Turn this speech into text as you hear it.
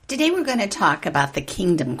Today we're going to talk about the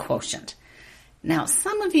kingdom quotient. Now,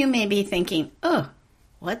 some of you may be thinking, oh,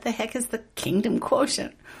 what the heck is the kingdom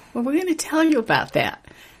quotient? Well, we're going to tell you about that.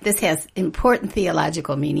 This has important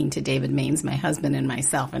theological meaning to David Maines, my husband, and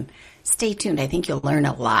myself. And stay tuned. I think you'll learn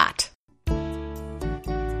a lot.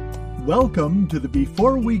 Welcome to the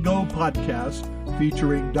Before We Go podcast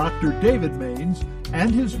featuring Dr. David Maines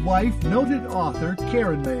and his wife, noted author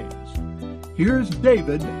Karen Maines. Here's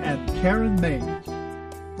David and Karen Maines.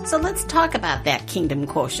 So let's talk about that kingdom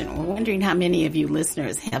quotient. We're wondering how many of you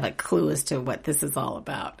listeners have a clue as to what this is all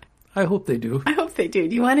about. I hope they do. I hope they do.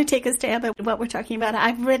 Do you want to take a stab at what we're talking about?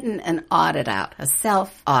 I've written an audit out, a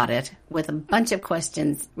self-audit, with a bunch of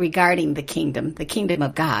questions regarding the kingdom. The kingdom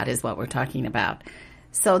of God is what we're talking about.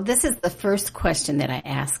 So this is the first question that I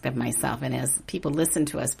asked of myself, and as people listen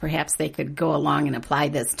to us, perhaps they could go along and apply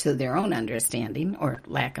this to their own understanding or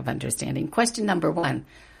lack of understanding. Question number 1.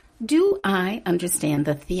 Do I understand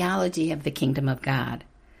the theology of the kingdom of God?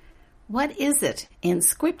 What is it in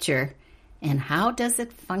Scripture, and how does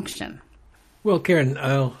it function? Well, Karen,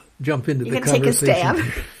 I'll jump into the conversation. You're going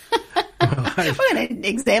to take a stab? We're going to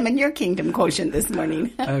examine your kingdom quotient this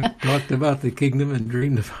morning. I've talked about the kingdom and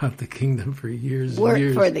dreamed about the kingdom for years and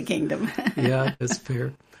years. Work for the kingdom. Yeah, that's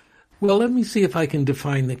fair. Well, let me see if I can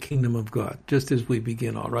define the kingdom of God, just as we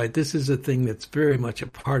begin, all right? This is a thing that's very much a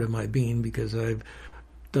part of my being because I've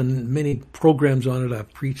done many programs on it.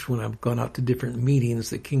 I've preached when I've gone out to different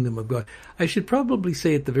meetings, the kingdom of God. I should probably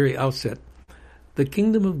say at the very outset, the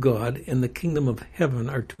kingdom of God and the kingdom of heaven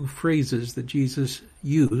are two phrases that Jesus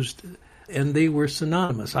used, and they were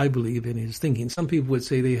synonymous, I believe, in his thinking. Some people would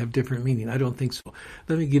say they have different meaning. I don't think so.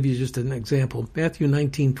 Let me give you just an example. Matthew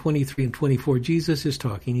 19:23 and 24, Jesus is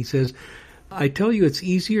talking. He says, I tell you, it's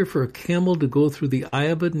easier for a camel to go through the eye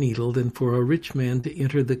of a needle than for a rich man to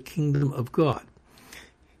enter the kingdom of God.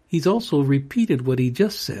 He's also repeated what he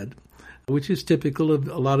just said, which is typical of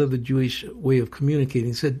a lot of the Jewish way of communicating.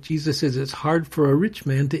 He said, Jesus says it's hard for a rich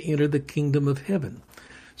man to enter the kingdom of heaven.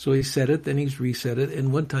 So he said it, then he's resaid it,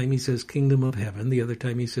 and one time he says kingdom of heaven, the other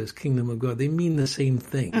time he says kingdom of God. They mean the same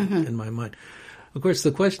thing in my mind. Of course,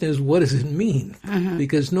 the question is, what does it mean?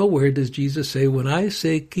 Because nowhere does Jesus say, when I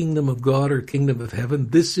say kingdom of God or kingdom of heaven,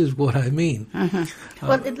 this is what I mean.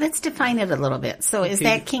 Well, let's define it a little bit. So is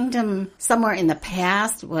that kingdom somewhere in the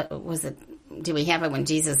past? What was it? Do we have it when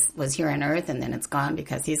Jesus was here on earth and then it's gone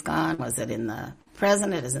because he's gone? Was it in the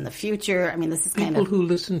present? It is in the future? I mean, this is kind of... People who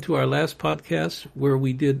listened to our last podcast where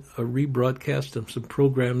we did a rebroadcast of some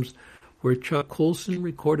programs where Chuck Colson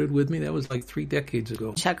recorded with me. That was like 3 decades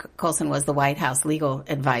ago. Chuck Colson was the White House legal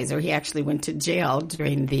advisor. He actually went to jail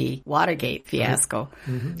during the Watergate fiasco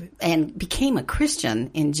and became a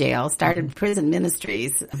Christian in jail, started prison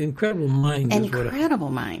ministries. Incredible mind.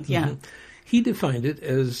 Incredible mind, yeah. He defined it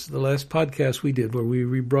as the last podcast we did where we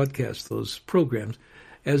rebroadcast those programs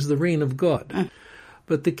as the reign of God.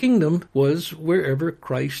 But the kingdom was wherever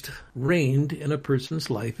Christ reigned in a person's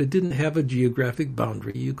life. It didn't have a geographic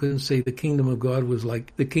boundary. You couldn't say the kingdom of God was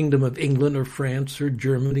like the kingdom of England or France or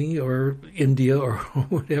Germany or India or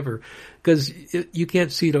whatever, because you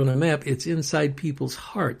can't see it on a map. It's inside people's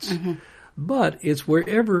hearts. But it's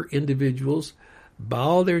wherever individuals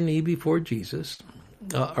bow their knee before Jesus,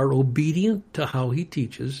 are obedient to how he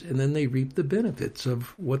teaches, and then they reap the benefits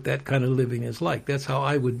of what that kind of living is like. That's how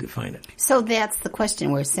I would define it. So that's the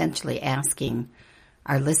question we're essentially asking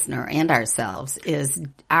our listener and ourselves is,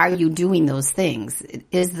 are you doing those things?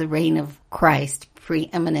 Is the reign of Christ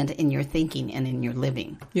preeminent in your thinking and in your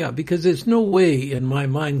living? Yeah, because there's no way in my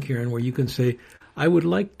mind, Karen, where you can say, I would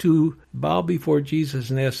like to bow before Jesus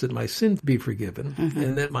and ask that my sins be forgiven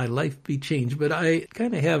and that my life be changed. But I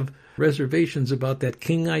kind of have reservations about that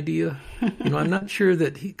king idea. I'm not sure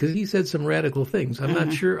that because he said some radical things. I'm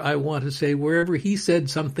not sure I want to say wherever he said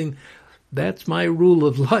something, that's my rule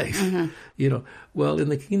of life. Well, in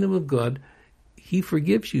the kingdom of God, he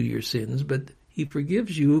forgives you your sins, but he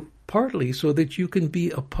forgives you partly so that you can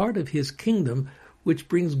be a part of his kingdom, which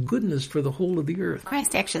brings goodness for the whole of the earth.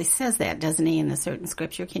 Christ actually says that, doesn't he, in a certain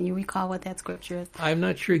scripture? Can you recall what that scripture is? I'm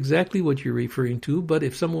not sure exactly what you're referring to, but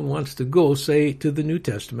if someone wants to go, say, to the New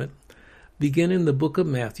Testament, begin in the book of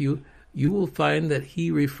Matthew, you will find that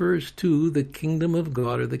he refers to the kingdom of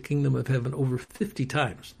God or the kingdom of heaven over 50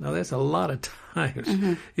 times. Now, that's a lot of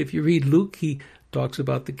times. If you read Luke, he talks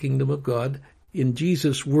about the kingdom of God in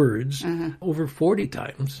Jesus' words over 40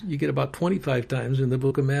 times. You get about 25 times in the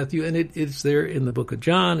book of Matthew, and it's there in the book of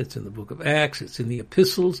John, it's in the book of Acts, it's in the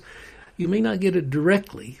epistles. You may not get it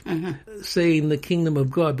directly saying the kingdom of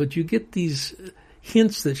God, but you get these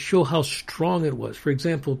hints that show how strong it was. For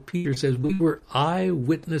example, Peter says, we were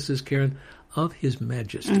eyewitnesses, Karen, of His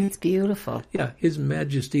majesty. It's beautiful. Yeah, His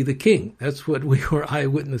majesty, the King. That's what we were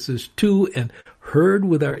eyewitnesses to and heard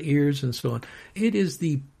with our ears and so on. It is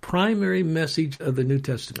the primary message of the New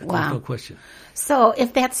Testament. Wow. There's no question. So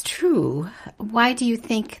if that's true, why do you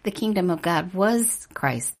think the kingdom of God was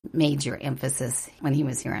Christ's major emphasis when He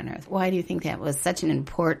was here on earth? Why do you think that was such an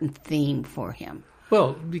important theme for Him?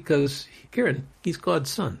 Well, because, Karen, He's God's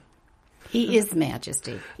Son. He is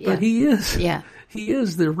majesty. But He is. Yeah. He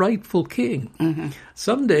is the rightful King. Mm-hmm.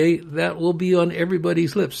 Someday that will be on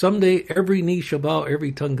everybody's lips. Someday every knee shall bow,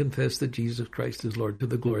 every tongue confess that Jesus Christ is Lord to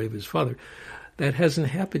the glory of His Father. That hasn't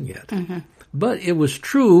happened yet. Mm-hmm. But it was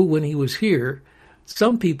true when He was here.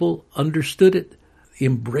 Some people understood it,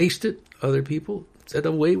 embraced it. Other people said,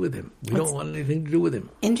 away with Him. We don't want anything to do with Him.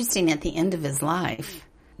 Interesting, at the end of His life,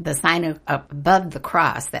 the sign above the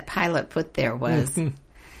cross that Pilate put there was...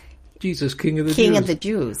 Jesus, King of the Jews. King of the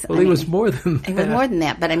Jews. Well, He was more than that. He was more than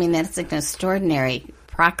that, but I mean, that's an extraordinary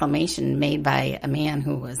proclamation made by a man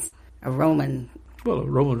who was a Roman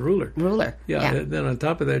ruler. Yeah. And then on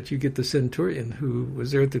top of that, you get the centurion who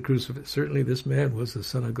was there at the crucifix. Certainly this man was the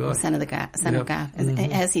Son of God. Son of God.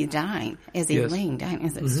 As he's dying, as he's laying dying.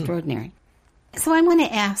 It's extraordinary. So I want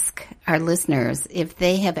to ask our listeners if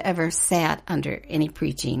they have ever sat under any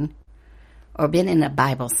preaching or been in a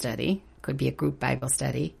Bible study, could be a group Bible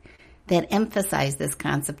study, that emphasize this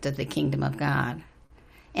concept of the kingdom of God.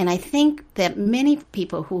 And I think that many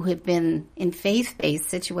people who have been in faith-based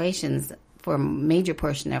situations for a major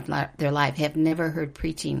portion of their life have never heard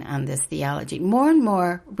preaching on this theology. More and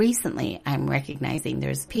more recently, I'm recognizing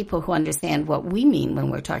there's people who understand what we mean when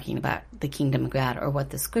we're talking about the kingdom of God or what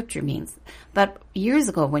the scripture means. But years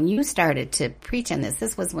ago, when you started to preach on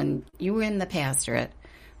this was when you were in the pastorate.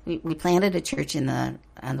 We planted a church on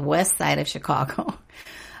the west side of Chicago.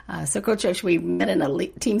 Circle Church, we met in a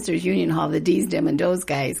Teamsters Union Hall. The D's, Dem, and Doe's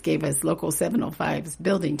guys gave us Local 705's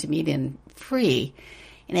building to meet in free.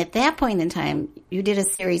 And at that point in time, you did a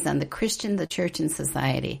series on the Christian, the church, and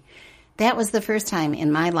society. That was the first time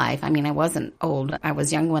in my life. I mean, I wasn't old. I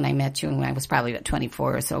was young when I met you, and I was probably about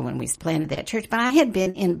 24 or so when we planted that church. But I had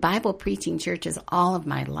been in Bible preaching churches all of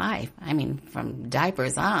my life. I mean, from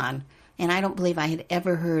diapers on. And I don't believe I had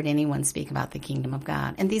ever heard anyone speak about the kingdom of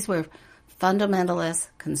God. And these were fundamentalist,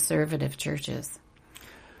 conservative churches.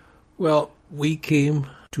 Well, we came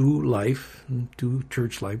to life, to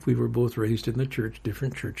church life. We were both raised in the church,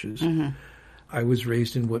 different churches. Mm-hmm. I was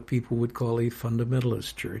raised in what people would call a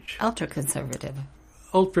fundamentalist church. Ultra-conservative.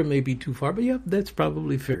 Ultra may be too far, but yeah, that's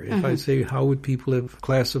probably fair. If I say how would people have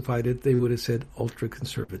classified it, they would have said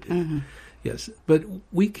ultra-conservative. Mm-hmm. Yes, but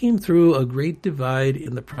we came through a great divide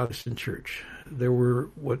in the Protestant church. There were,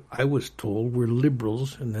 what I was told, were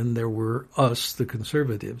liberals, and then there were us, the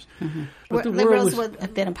conservatives. Mm-hmm. But the liberals would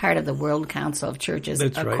have been a part of the World Council of Churches,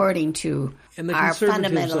 according to our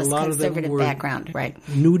fundamentalist conservative background. Right.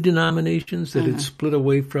 New denominations that had split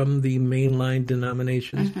away from the mainline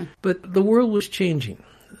denominations. Mm-hmm. But the world was changing.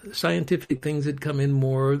 Scientific things had come in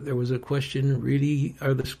more. There was a question, really,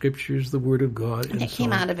 are the scriptures the Word of God? And it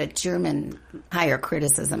came out of a German higher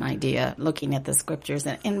criticism idea, looking at the scriptures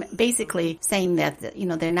and basically saying that,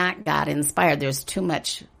 they're not God-inspired. There's too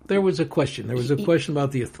much... There was a question. There was a question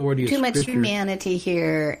about the authority of scripture. Too much humanity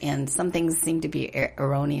here, and some things seem to be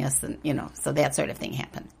erroneous, and, so that sort of thing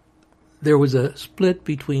happened. There was a split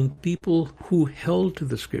between people who held to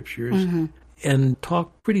the scriptures and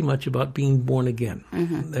talked pretty much about being born again.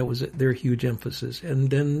 Mm-hmm. That was their huge emphasis.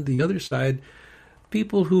 And then the other side,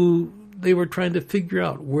 people who they were trying to figure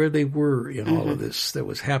out where they were in all of this that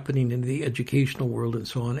was happening in the educational world and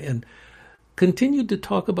so on, and continued to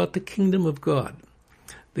talk about the kingdom of God.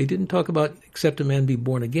 They didn't talk about, except a man be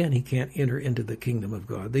born again, he can't enter into the kingdom of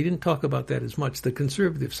God. They didn't talk about that as much. The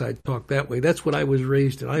conservative side talked that way. That's what I was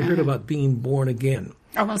raised in. I heard about being born again.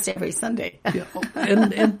 Almost every Sunday. Yeah.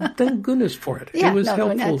 And thank goodness for it. Yeah, it was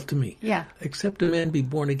helpful to me. Yeah. Except a man be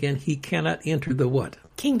born again, he cannot enter the what?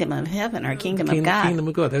 Kingdom of heaven or kingdom of God. Kingdom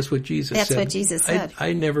of God. That's what Jesus said. That's what Jesus said.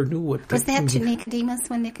 I never knew what that was. That to Nicodemus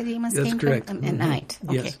when Nicodemus came correct. at night?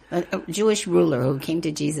 Okay. Yes. A Jewish ruler who came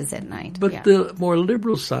to Jesus at night. But the more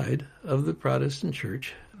liberal side of the Protestant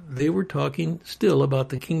church, they were talking still about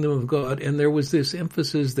the kingdom of God, and there was this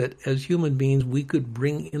emphasis that as human beings we could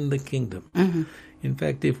bring in the kingdom. Mm-hmm. In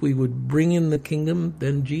fact, if we would bring in the kingdom,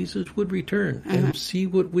 then Jesus would return and see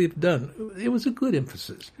what we've done. It was a good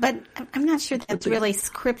emphasis. But I'm not sure that's really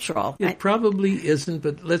scriptural. It probably isn't,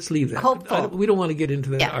 but let's leave that. Hopeful. We don't want to get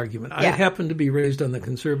into that argument. I happen to be raised on the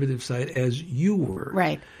conservative side, as you were.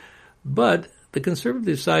 Right. But The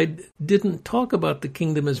conservative side didn't talk about the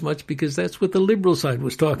kingdom as much because that's what the liberal side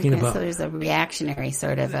was talking about. So there's a reactionary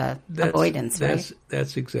sort of avoidance, right?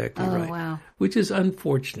 That's exactly right. Oh, wow. Which is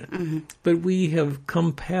unfortunate. Mm-hmm. But we have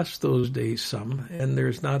come past those days some, and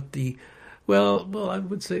there's not the, well, I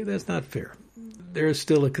would say that's not fair. There is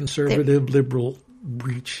still a conservative liberal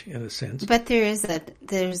breach in a sense. But there's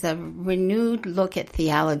a renewed look at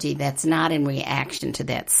theology that's not in reaction to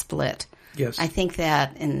that split. Yes. I think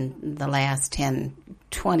that in the last 10,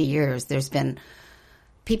 20 years, there's been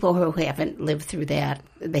people who haven't lived through that.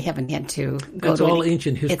 They haven't had to go That's to all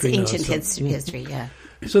ancient history. It's ancient history, yeah.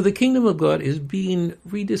 So the kingdom of God is being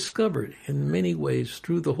rediscovered in many ways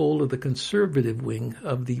through the whole of the conservative wing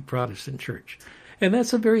of the Protestant church. And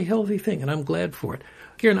that's a very healthy thing, and I'm glad for it.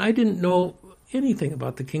 Karen, I didn't know anything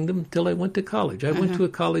about the kingdom until I went to college. I went to a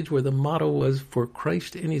college where the motto was for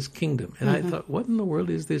Christ and his kingdom. And I thought, what in the world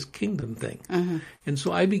is this kingdom thing? And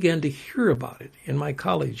so I began to hear about it in my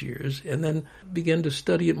college years and then began to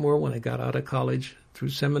study it more when I got out of college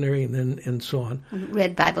through seminary and so on.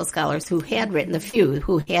 Read Bible scholars who had written, the few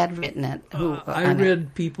who had written it. I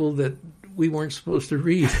read people that we weren't supposed to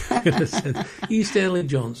read, in a sense. E. Stanley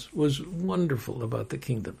Jones was wonderful about the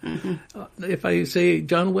kingdom. If I say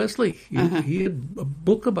John Wesley, he had a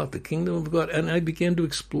book about the kingdom of God, and I began to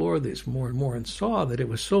explore this more and more and saw that it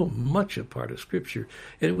was so much a part of Scripture,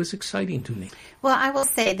 and it was exciting to me. Well, I will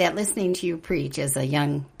say that listening to you preach as a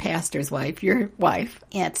young pastor's wife, your wife,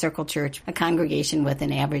 at Circle Church, a congregation with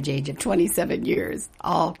an average age of 27 years,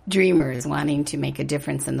 all dreamers wanting to make a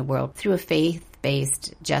difference in the world through a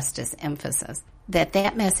faith-based justice emphasis,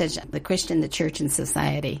 that message, the Christian, the church, and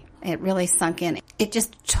society, it really sunk in. It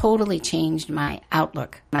just totally changed my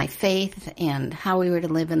outlook, my faith, and how we were to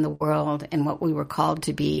live in the world and what we were called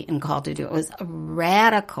to be and called to do. It was a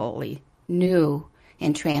radically new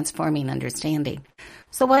and transforming understanding.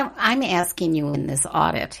 So what I'm asking you in this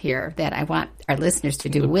audit here that I want our listeners to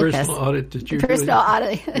do with us. The personal audit that you're personal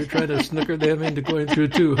audit. You're trying to snooker them into going through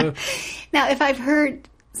too, huh? Now, if I've heard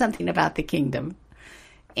something about the kingdom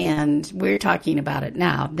and we're talking about it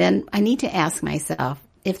now, then I need to ask myself,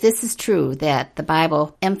 if this is true that the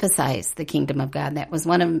Bible emphasized the kingdom of God, that was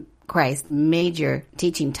one of Christ's major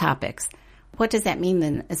teaching topics, what does that mean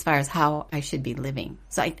then as far as how I should be living?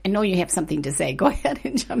 So I know you have something to say. Go ahead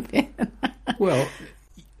and jump in. Well,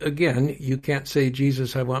 again, you can't say,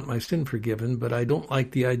 Jesus, I want my sin forgiven, but I don't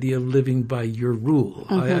like the idea of living by your rule.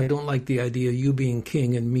 I don't like the idea of you being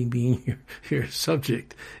king and me being your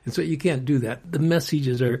subject. And so you can't do that. The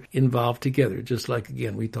messages are involved together, just like,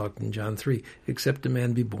 again, we talked in John 3, except a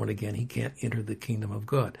man be born again, he can't enter the kingdom of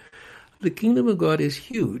God. The kingdom of God is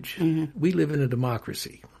huge. We live in a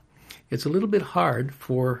democracy. It's a little bit hard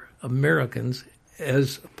for Americans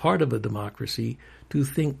as part of a democracy to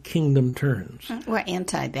think kingdom terms. We're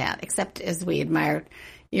anti that, except as we admire,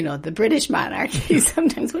 the British monarchy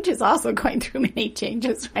sometimes, which is also going through many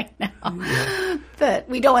changes right now. Yeah. But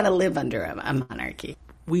we don't want to live under a monarchy.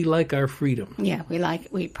 We like our freedom. Yeah,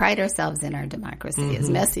 we pride ourselves in our democracy, as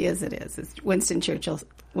messy as it is. As Winston Churchill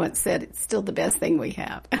once said, it's still the best thing we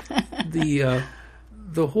have.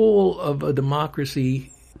 The whole of a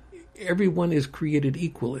democracy, everyone is created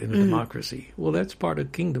equal in a democracy. Well, that's part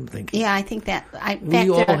of kingdom thinking. Yeah, I think that. We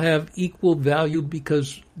all have equal value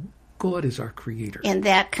because God is our creator. And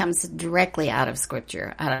that comes directly out of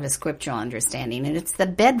Scripture, out of a scriptural understanding. And it's the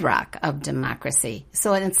bedrock of democracy.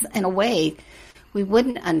 So it's, in a way, we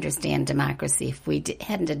wouldn't understand democracy if we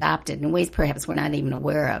hadn't adopted, in ways perhaps we're not even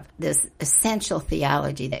aware of, this essential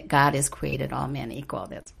theology that God has created all men equal.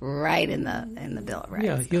 That's right in the Bill of Rights.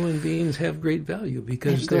 Yeah, human beings have great value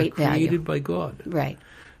because they're created by God. Right.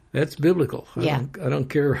 That's biblical. Yeah. I don't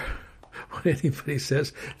care what anybody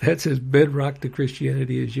says. That's as bedrock to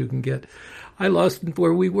Christianity as you can get. I lost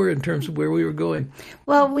where we were in terms of where we were going.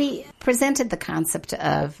 Well, we presented the concept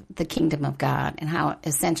of the kingdom of God and how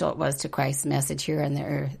essential it was to Christ's message here on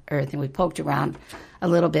the earth, and we poked around a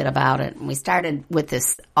little bit about it. And we started with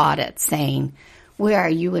this audit saying, where are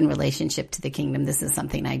you in relationship to the kingdom? This is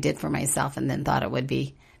something I did for myself and then thought it would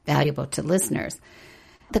be valuable to listeners.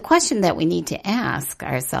 The question that we need to ask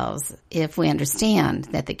ourselves, if we understand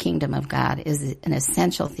that the kingdom of God is an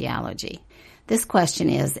essential theology, this question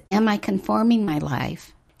is, am I conforming my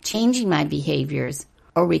life, changing my behaviors,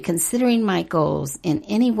 or reconsidering my goals in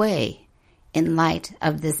any way in light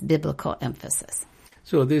of this biblical emphasis?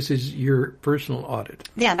 So this is your personal audit.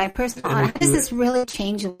 Yeah, my personal audit. This has really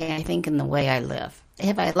changed the way I think and the way I live.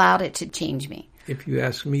 Have I allowed it to change me? If you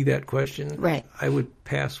ask me that question, right, I would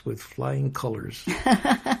pass with flying colors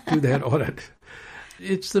to that audit.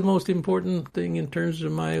 It's the most important thing in terms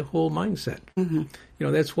of my whole mindset.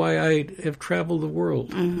 That's why I have traveled the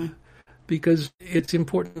world, because it's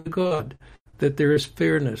important to God that there is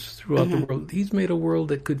fairness throughout the world. He's made a world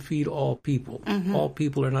that could feed all people. All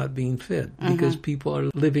people are not being fed because people are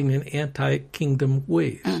living in anti-kingdom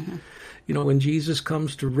ways. You know, when Jesus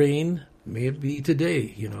comes to reign, may it be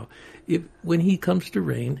today, you know, when he comes to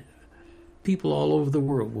reign, people all over the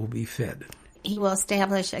world will be fed. He will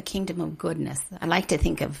establish a kingdom of goodness. I like to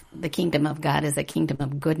think of the kingdom of God as a kingdom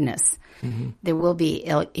of goodness. There will be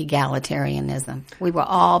egalitarianism. We will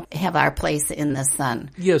all have our place in the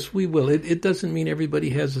sun. Yes, we will. It doesn't mean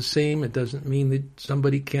everybody has the same. It doesn't mean that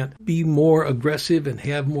somebody can't be more aggressive and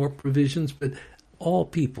have more provisions, but all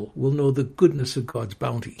people will know the goodness of God's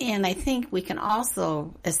bounty. And I think we can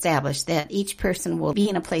also establish that each person will be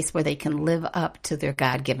in a place where they can live up to their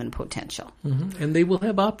God-given potential. And they will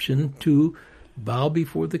have option to bow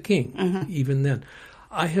before the king, even then.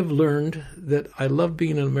 I have learned that I love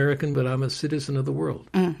being an American, but I'm a citizen of the world,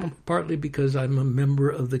 partly because I'm a member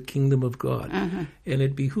of the kingdom of God. And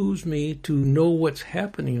it behooves me to know what's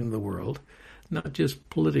happening in the world, not just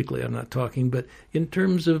politically, I'm not talking, but in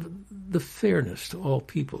terms of the fairness to all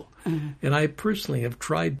people. And I personally have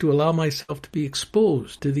tried to allow myself to be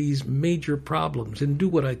exposed to these major problems and do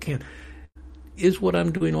what I can. Is what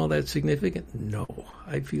I'm doing all that significant? No.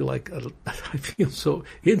 I feel I feel so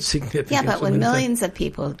insignificant. Yeah, but when millions of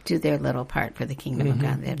people do their little part for the kingdom of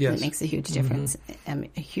God, that makes a huge difference,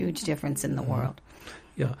 a huge difference in the world.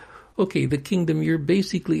 Yeah. Okay, the kingdom, you're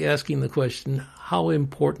basically asking the question, how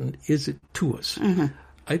important is it to us?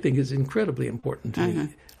 I think it's incredibly important to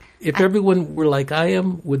me. If everyone were like I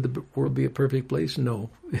am, would the world be a perfect place?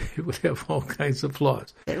 No. It would have all kinds of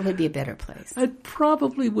flaws. It would be a better place. It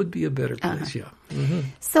probably would be a better place, yeah.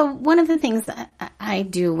 So one of the things that I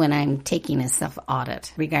do when I'm taking a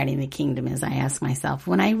self-audit regarding the kingdom is I ask myself,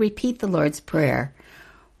 when I repeat the Lord's Prayer,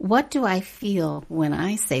 what do I feel when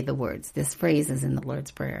I say the words? This phrase is in the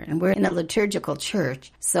Lord's Prayer. And we're in a liturgical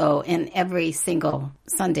church, so in every single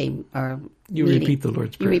Sunday or you meeting, repeat the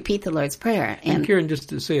Lord's Prayer. You repeat the Lord's Prayer. And Karen, just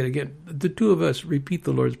to say it again, the two of us repeat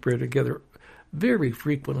the Lord's Prayer together very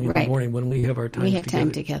frequently in the morning when we have our time together. We have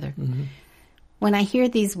time together. When I hear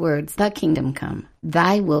these words, "Thy kingdom come,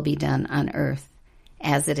 thy will be done on earth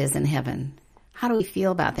as it is in heaven," how do we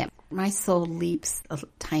feel about that? My soul leaps a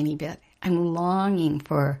tiny bit. I'm longing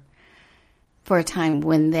for a time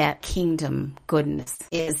when that kingdom goodness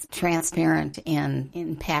is transparent and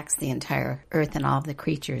impacts the entire earth and all of the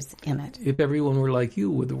creatures in it. If everyone were like you,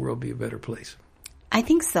 would the world be a better place? I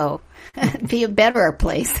think so. Be a better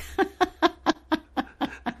place.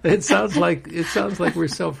 It sounds like we're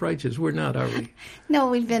self-righteous. We're not, are we? No,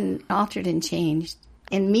 we've been altered and changed.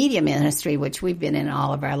 In media ministry, which we've been in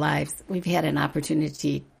all of our lives, we've had an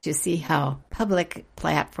opportunity to see how public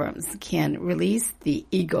platforms can release the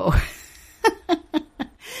ego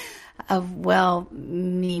of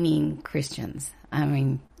well-meaning Christians. I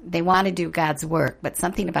mean, they want to do God's work, but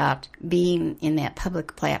something about being in that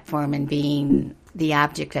public platform and being the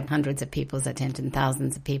object of hundreds of people's attention,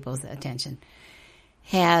 thousands of people's attention,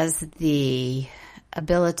 has the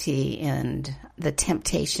ability and the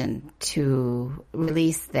temptation to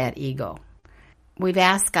release that ego. We've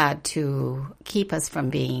asked God to keep us from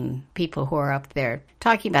being people who are up there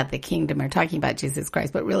talking about the kingdom or talking about Jesus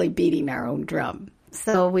Christ, but really beating our own drum.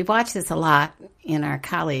 So we've watched this a lot in our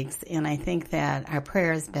colleagues, and I think that our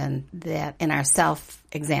prayer has been that in our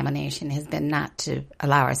self-examination has been not to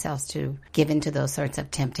allow ourselves to give into those sorts of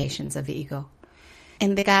temptations of ego.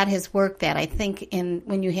 And that God has worked that. I think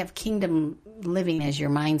when you have kingdom living as your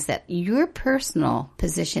mindset, your personal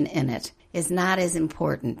position in it is not as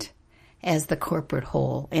important as the corporate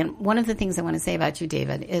whole. And one of the things I want to say about you,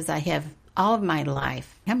 David, is I have all of my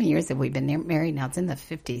life, how many years have we been married now? It's in the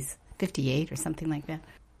 50s, 58 or something like that.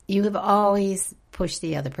 You have always pushed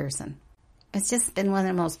the other person. It's just been one of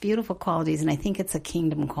the most beautiful qualities, and I think it's a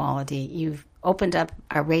kingdom quality. You've opened up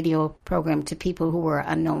our radio program to people who were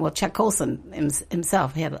unknown. Well, Chuck Colson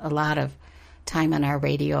himself had a lot of time on our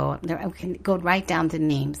radio. We can go right down to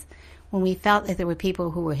names. When we felt that there were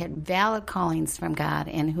people who had valid callings from God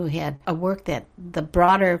and who had a work that the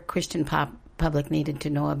broader Christian public needed to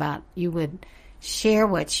know about, you would share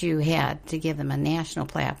what you had to give them a national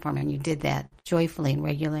platform, and you did that joyfully and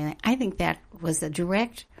regularly. I think that was a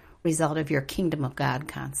direct result of your kingdom of God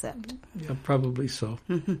concept. Yeah, probably so.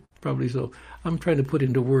 Probably so. I'm trying to put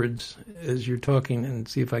into words as you're talking and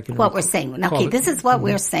see if I can... What we're saying. Okay, this is what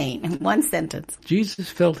we're saying in one sentence.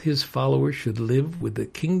 Jesus felt his followers should live with the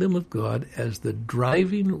kingdom of God as the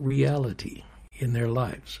driving reality in their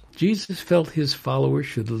lives. Jesus felt his followers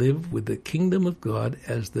should live with the kingdom of God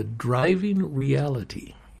as the driving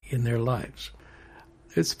reality in their lives.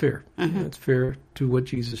 It's fair. It's fair to what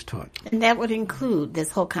Jesus taught. And that would include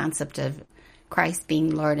this whole concept of Christ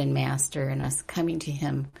being Lord and Master and us coming to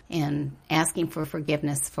him and asking for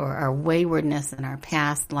forgiveness for our waywardness and our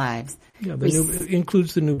past lives. Yeah, it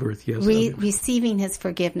includes the new birth, yes. Receiving his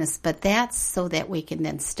forgiveness, but that's so that we can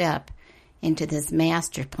then step into this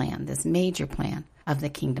master plan, this major plan of the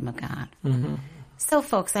kingdom of God. Mm-hmm. So,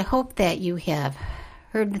 folks, I hope that you have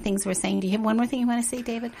heard the things we're saying. Do you have one more thing you want to say,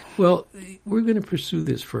 David? Well, we're going to pursue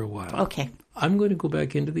this for a while. Okay. I'm going to go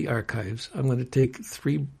back into the archives. I'm going to take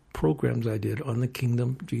 3 programs I did on the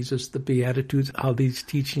kingdom, Jesus, the Beatitudes, how these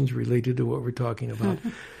teachings related to what we're talking about. Mm-hmm.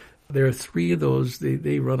 There are 3 of those.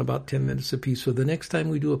 They run about 10 minutes apiece. So the next time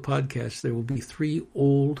we do a podcast, there will be 3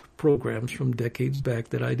 old programs from decades back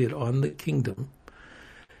that I did on the kingdom.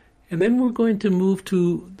 And then we're going to move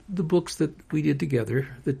to the books that we did together,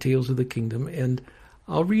 the Tales of the Kingdom, and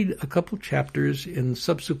I'll read a couple chapters in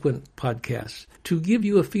subsequent podcasts to give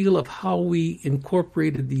you a feel of how we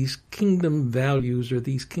incorporated these kingdom values or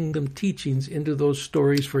these kingdom teachings into those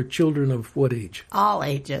stories for children of what age? All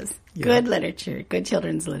ages. Yeah. Good literature, good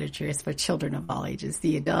children's literature is for children of all ages.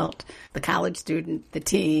 The adult, the college student, the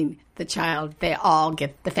teen, the child, they all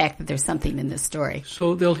get the fact that there's something in this story.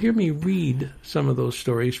 So they'll hear me read some of those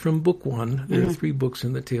stories from book 1. There are 3 books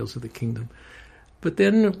in the Tales of the Kingdom. But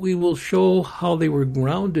then we will show how they were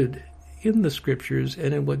grounded in the Scriptures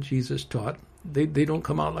and in what Jesus taught. They don't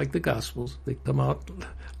come out like the Gospels. They come out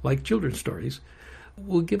like children's stories.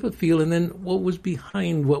 We'll give a feel, and then what was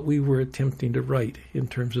behind what we were attempting to write in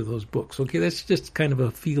terms of those books. Okay, that's just kind of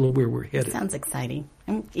a feel of where we're headed. Sounds exciting.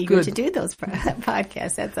 I'm eager to do those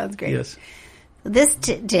podcasts. That sounds great. Yes. This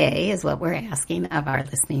today is what we're asking of our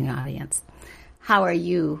listening audience. How are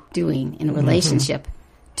you doing in relationship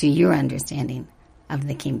to your understanding of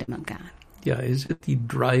the kingdom of God? Yeah, is it the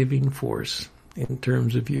driving force in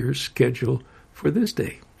terms of your schedule for this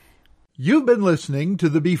day? You've been listening to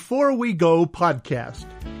the Before We Go podcast.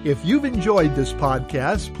 If you've enjoyed this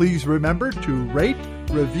podcast, please remember to rate,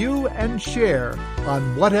 review, and share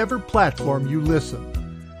on whatever platform you listen.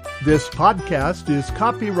 This podcast is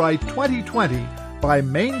copyright 2020 by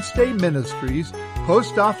Mainstay Ministries,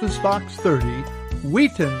 Post Office Box 30,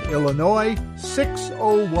 Wheaton, Illinois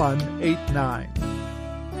 60189.